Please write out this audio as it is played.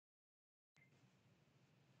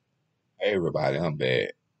Hey everybody, I'm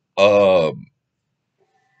back. Um,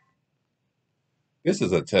 this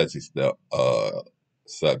is a touchy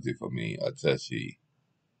subject for me, a touchy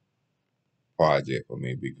project for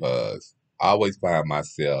me because I always find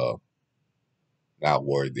myself not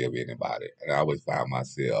worthy of anybody, and I always find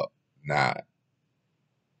myself not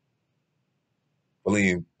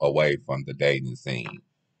fleeing away from the dating scene,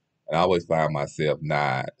 and I always find myself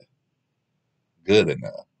not good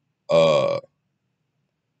enough. Uh,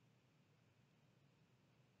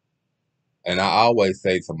 and I always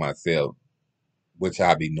say to myself, which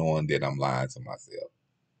I be knowing that I'm lying to myself.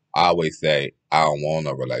 I always say I don't want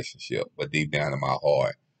a relationship, but deep down in my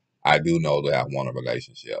heart, I do know that I want a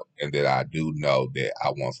relationship and that I do know that I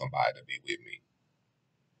want somebody to be with me.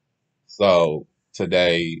 So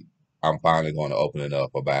today, I'm finally going to open it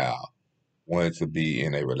up about wanting to be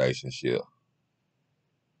in a relationship.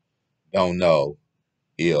 Don't know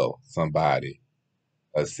if somebody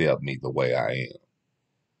accept me the way I am.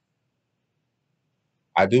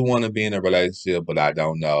 I do want to be in a relationship, but I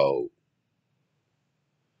don't know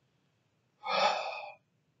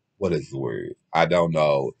what is the word. I don't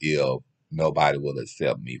know if nobody will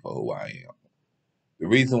accept me for who I am. The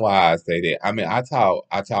reason why I say that, I mean, I talk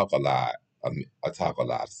a lot. I talk a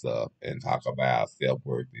lot of stuff and talk about self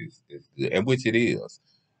worth is good, and which it is.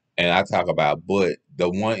 And I talk about, but the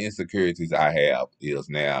one insecurities I have is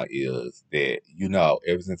now is that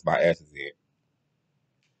ever since my accident,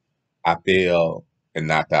 I fell and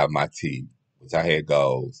knocked out my teeth, which I had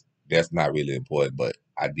goals. That's not really important, but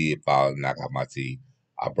I did fall and knock out my teeth.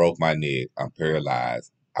 I broke my neck. I'm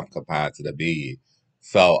paralyzed. I'm confined to the bed.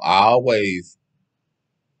 So I always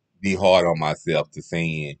be hard on myself to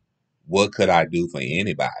saying, what could I do for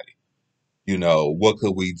anybody? What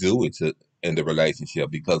could we do in the relationship?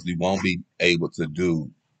 Because we won't be able to do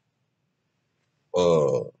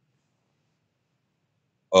uh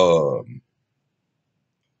um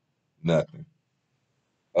nothing.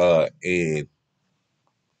 And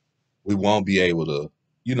we won't be able to,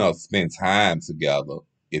 spend time together,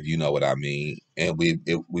 if you know what I mean. And we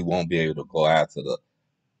won't be able to go out to the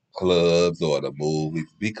clubs or the movies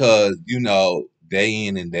because, day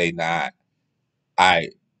in and day not, I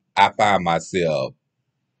I find myself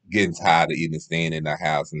getting tired of even staying in the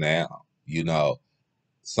house now.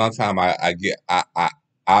 Sometimes I get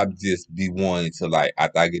I just be wanting to, like,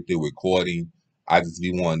 after I get through recording, I just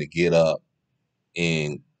be wanting to get up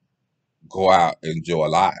and go out and enjoy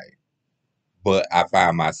life. But I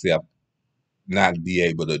find myself not be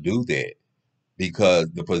able to do that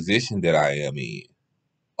because the position that I am in.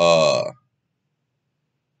 Uh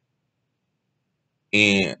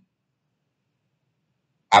and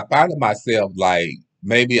I find myself, like,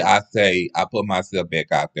 maybe I say I put myself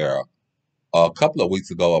back out there. A couple of weeks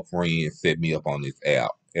ago, a friend set me up on this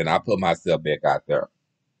app, and I put myself back out there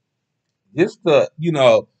just to,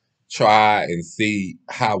 try and see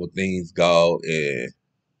how would things go and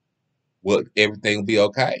would everything be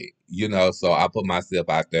okay. So I put myself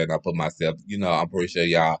out there and I put myself, I'm pretty sure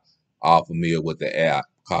y'all all familiar with the app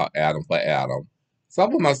called Adam for Adam. So I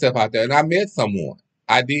put myself out there and I met someone.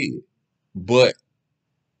 I did. But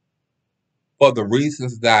for the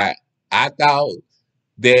reasons that I thought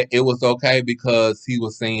that it was okay because he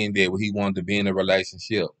was saying that he wanted to be in a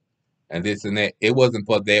relationship and this and that, it wasn't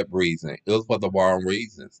for that reason. It was for the wrong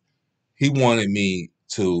reasons. He wanted me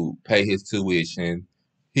to pay his tuition.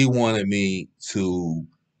 He wanted me to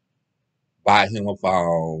buy him a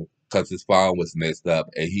phone because his phone was messed up,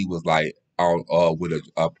 and he was like on with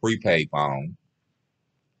a prepaid phone.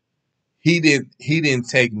 He didn't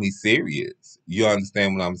take me serious. You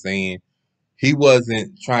understand what I'm saying? He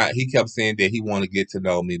wasn't trying. He kept saying that he wanted to get to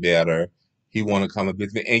know me better. He wanted to come and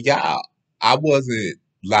visit me, and y'all, I wasn't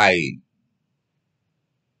like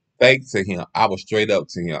fake to him. I was straight up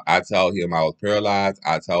to him. I told him I was paralyzed.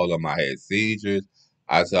 I told him I had seizures.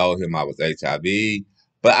 I told him I was HIV.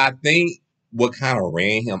 But I think what kind of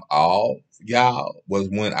ran him off, y'all, was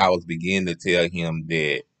when I was beginning to tell him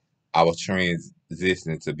that I was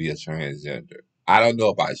transitioning to be a transgender. I don't know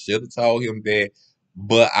if I should have told him that,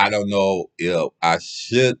 but I don't know if I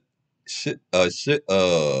should should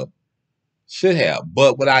have.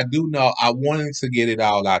 But what I do know, I wanted to get it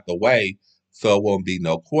all out the way so it won't be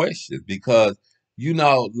no questions. Because,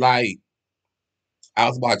 like, I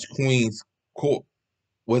was watching Queen's Court.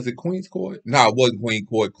 Was it Queen's Court? No, it wasn't Queen's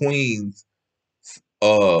Court. Queen's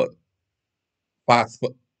uh Fox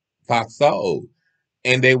Fox Soul.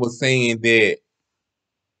 And they were saying that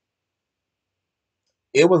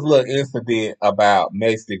it was a little incident about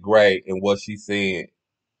Macy Gray and what she said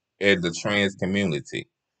in the trans community.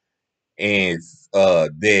 And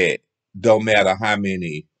that don't matter how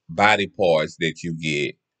many body parts that you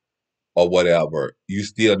get, or whatever, you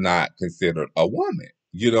still not considered a woman.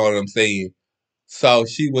 You know what I'm saying? So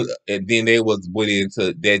she was, and then they was went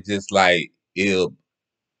into that, just like if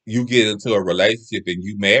you get into a relationship and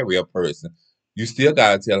you marry a person, you still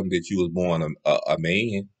gotta tell them that you was born a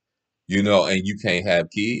man, and you can't have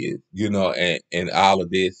kids, and all of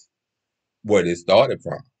this where this started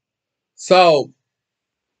from. So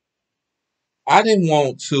I didn't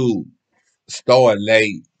want to start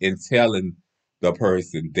late in telling the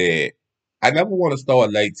person that I never want to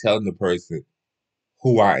start late telling the person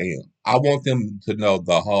who I am. I want them to know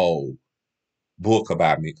the whole book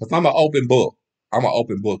about me because I'm an open book. I'm an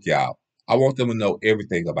open book, y'all. I want them to know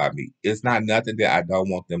everything about me. It's not nothing that I don't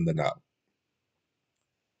want them to know.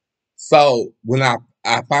 So when I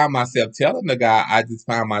find myself telling the guy, I just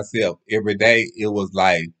find myself every day. It was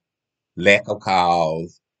like lack of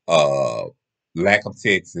calls, lack of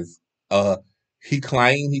texts. Uh, he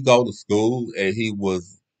claimed he go to school and he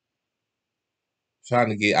was trying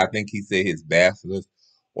to get. I think he said his bachelor's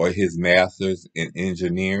or his master's in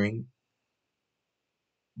engineering.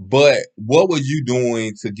 But what was you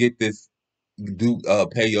doing to get this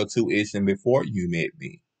pay your tuition before you met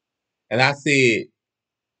me? And I said,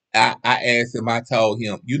 I asked him, I told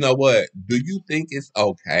him, you know what? Do you think it's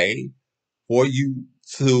okay for you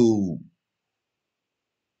to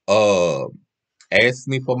uh ask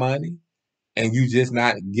me for money and you just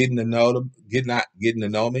not getting to know not getting to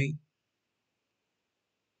know me?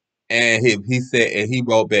 And he said, and he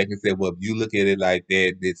wrote back and said, well, if you look at it like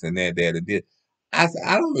that, this and that, that and this. I said,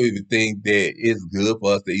 I don't even think that it's good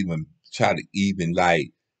for us to even try to even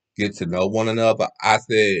like get to know one another. I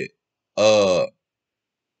said, uh,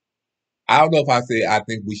 I don't know if I said I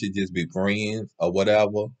think we should just be friends or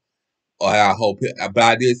whatever. Or I hope, but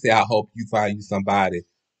I did say I hope you find you somebody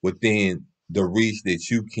within the reach that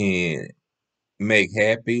you can make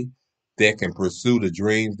happy, that can pursue the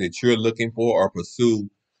dreams that you're looking for or pursue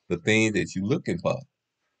the things that you're looking for.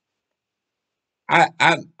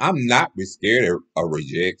 I'm not scared of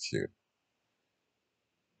rejection.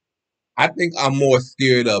 I think I'm more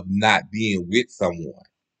scared of not being with someone.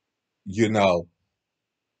 You know,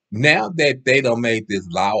 now that they don't make this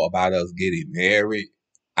law about us getting married,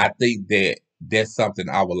 I think that that's something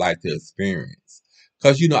I would like to experience.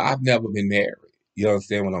 Cause I've never been married. You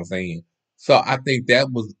understand what I'm saying? So I think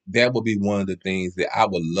that would be one of the things that I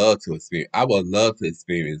would love to experience. I would love to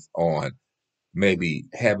experience on maybe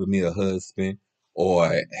having me a husband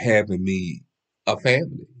or having me a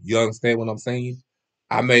family. You understand what I'm saying?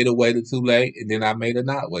 I made a waited too late and then I made a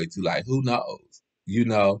not wait too late. Who knows? You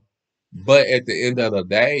know. But at the end of the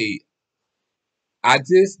day, I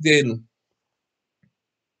just didn't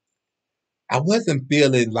I wasn't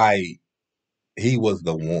feeling like he was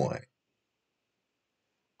the one.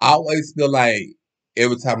 I always feel like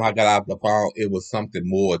every time I got off the phone, it was something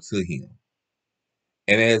more to him.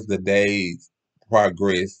 And as the days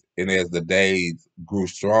progressed and as the days grew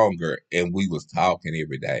stronger and we was talking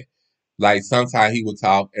every day, like sometimes he would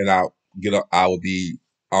talk and I would be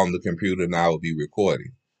on the computer and I would be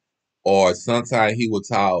recording. Or sometimes he would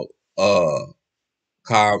talk, and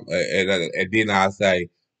then I say,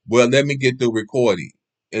 well, let me get through recording.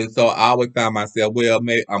 And so I always find myself, well,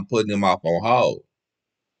 maybe I'm putting him off on hold.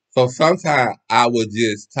 So sometimes I would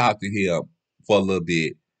just talk to him for a little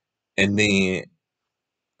bit and then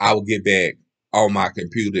I will get back on my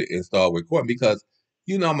computer and start recording because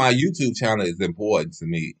my YouTube channel is important to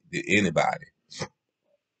me to anybody.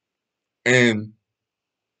 And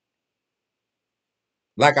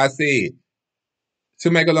like I said,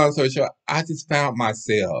 to make a long story short, I just found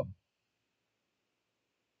myself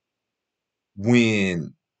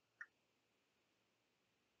when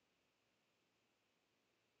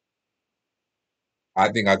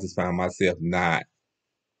I think I just found myself not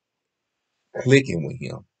clicking with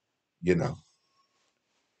him, you know.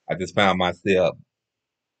 I just found myself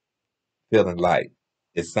feeling like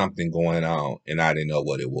it's something going on and I didn't know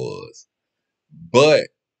what it was. But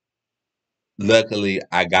luckily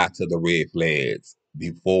I got to the red flags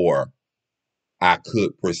before I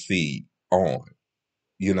could proceed on,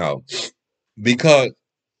 you know. Because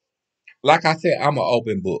like I said, I'm an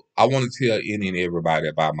open book. I want to tell any and everybody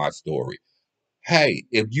about my story. Hey,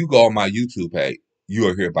 if you go on my YouTube page,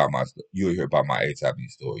 you'll hear about you'll hear about my HIV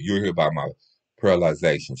story. You'll hear about my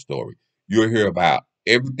paralyzation story. You'll hear about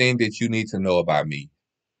everything that you need to know about me.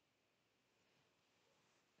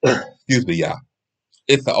 Excuse me, y'all.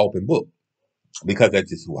 It's an open book because that's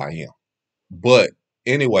just who I am. But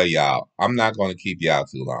anyway, y'all, I'm not going to keep y'all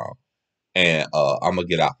too long, and I'm gonna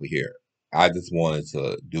get off of here. I just wanted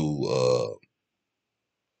to do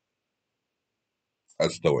a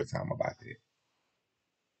story time about that.